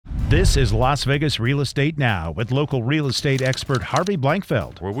This is Las Vegas Real Estate Now with local real estate expert Harvey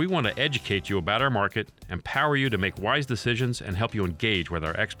Blankfeld. Where we want to educate you about our market, empower you to make wise decisions, and help you engage with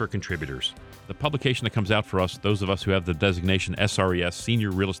our expert contributors. The publication that comes out for us, those of us who have the designation SRES,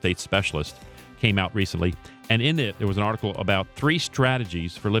 Senior Real Estate Specialist, came out recently. And in it, there was an article about 3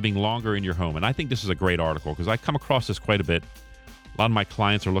 strategies for living longer in your home. And I think this is a great article because I come across this quite a bit. A lot of my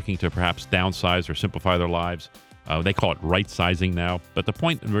clients are looking to perhaps downsize or simplify their lives. They call it right-sizing now. But the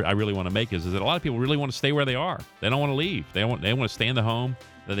point I really want to make is that a lot of people really want to stay where they are. They don't want to leave. They want to stay in the home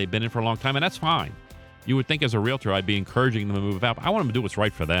that they've been in for a long time, and that's fine. You would think as a realtor I'd be encouraging them to move out. I want them to do what's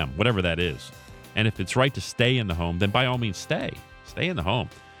right for them, whatever that is. And if it's right to stay in the home, then by all means stay. Stay in the home.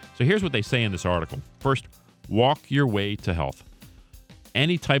 So here's what they say in this article. First, walk your way to health.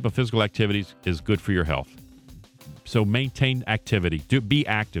 Any type of physical activities is good for your health. So maintain activity. Be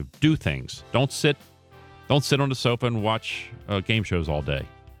active. Do things. Don't sit on the sofa and watch game shows all day,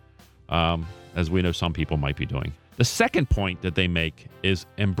 as we know some people might be doing. The second point that they make is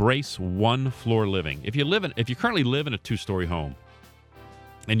embrace one-floor living. If you currently live in a 2-story home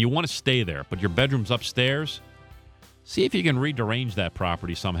and you want to stay there, but your bedroom's upstairs, see if you can rearrange that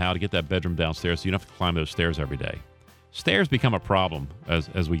property somehow to get that bedroom downstairs so you don't have to climb those stairs every day. Stairs become a problem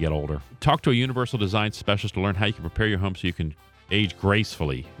as we get older. Talk to a universal design specialist to learn how you can prepare your home so you can age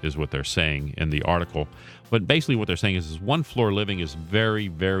gracefully, is what they're saying in the article. But basically what they're saying is one-floor living is very,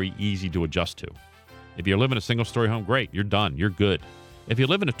 very easy to adjust to. If you live in a single-story home, great, you're done, you're good. If you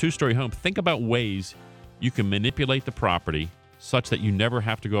live in a 2-story home, think about ways you can manipulate the property such that you never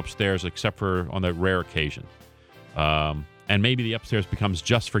have to go upstairs except for on that rare occasion. And maybe the upstairs becomes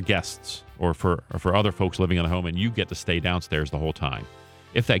just for guests or for other folks living in the home, and you get to stay downstairs the whole time.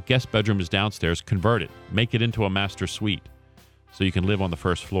 If that guest bedroom is downstairs, convert it. Make it into a master suite so you can live on the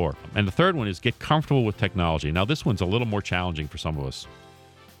first floor. And the third one is get comfortable with technology. Now, this one's a little more challenging for some of us.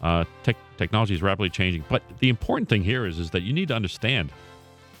 Technology is rapidly changing. But the important thing here is that you need to understand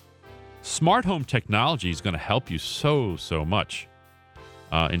smart home technology is going to help you so much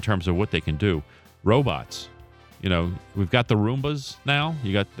in terms of what they can do. Robots. You know, we've got the Roombas now.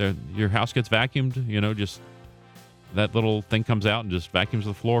 Your house gets vacuumed, just that little thing comes out and just vacuums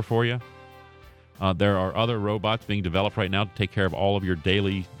the floor for you. There are other robots being developed right now to take care of all of your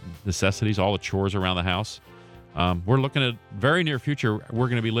daily necessities, all the chores around the house. We're looking at very near future, we're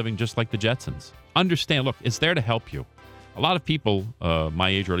going to be living just like the Jetsons. Understand, look, it's there to help you. A lot of people my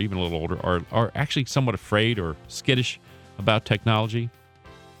age or even a little older are actually somewhat afraid or skittish about technology.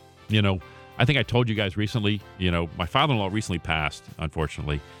 I think I told you guys recently, my father-in-law recently passed,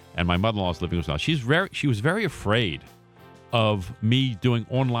 unfortunately, and my mother-in-law is living with us now. She was very afraid of me doing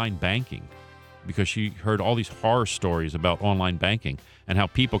online banking because she heard all these horror stories about online banking and how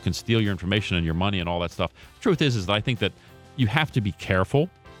people can steal your information and your money and all that stuff. The truth is that I think that you have to be careful.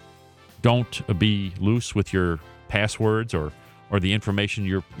 Don't be loose with your passwords or the information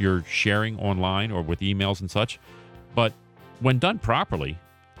you're sharing online or with emails and such. But when done properly,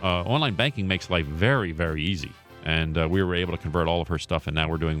 online banking makes life very, very easy. And we were able to convert all of her stuff, and now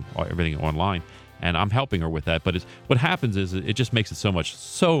we're doing everything online. And I'm helping her with that. But what happens is it just makes it so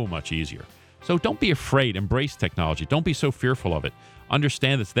much easier. So don't be afraid. Embrace technology. Don't be so fearful of it.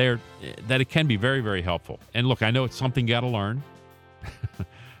 Understand it's there, that it can be very, very helpful. And look, I know it's something you got to learn.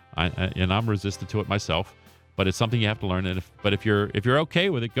 And I'm resistant to it myself. But it's something you have to learn. And if you're okay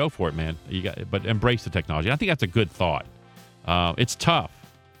with it, go for it, man. But embrace the technology. I think that's a good thought. It's tough.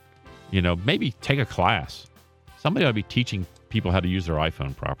 Maybe take a class. Somebody ought to be teaching people how to use their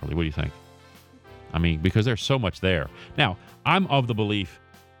iPhone properly. What do you think? I mean, because there's so much there. Now, I'm of the belief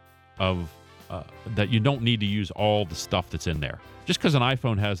that you don't need to use all the stuff that's in there. Just because an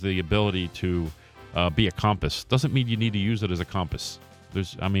iPhone has the ability to be a compass doesn't mean you need to use it as a compass.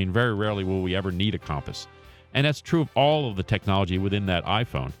 Very rarely will we ever need a compass. And that's true of all of the technology within that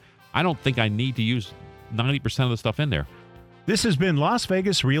iPhone. I don't think I need to use 90% of the stuff in there. This has been Las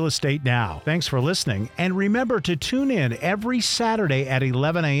Vegas Real Estate Now. Thanks for listening. And remember to tune in every Saturday at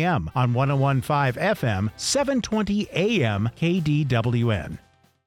 11 a.m. on 101.5 FM, 720 AM KDWN.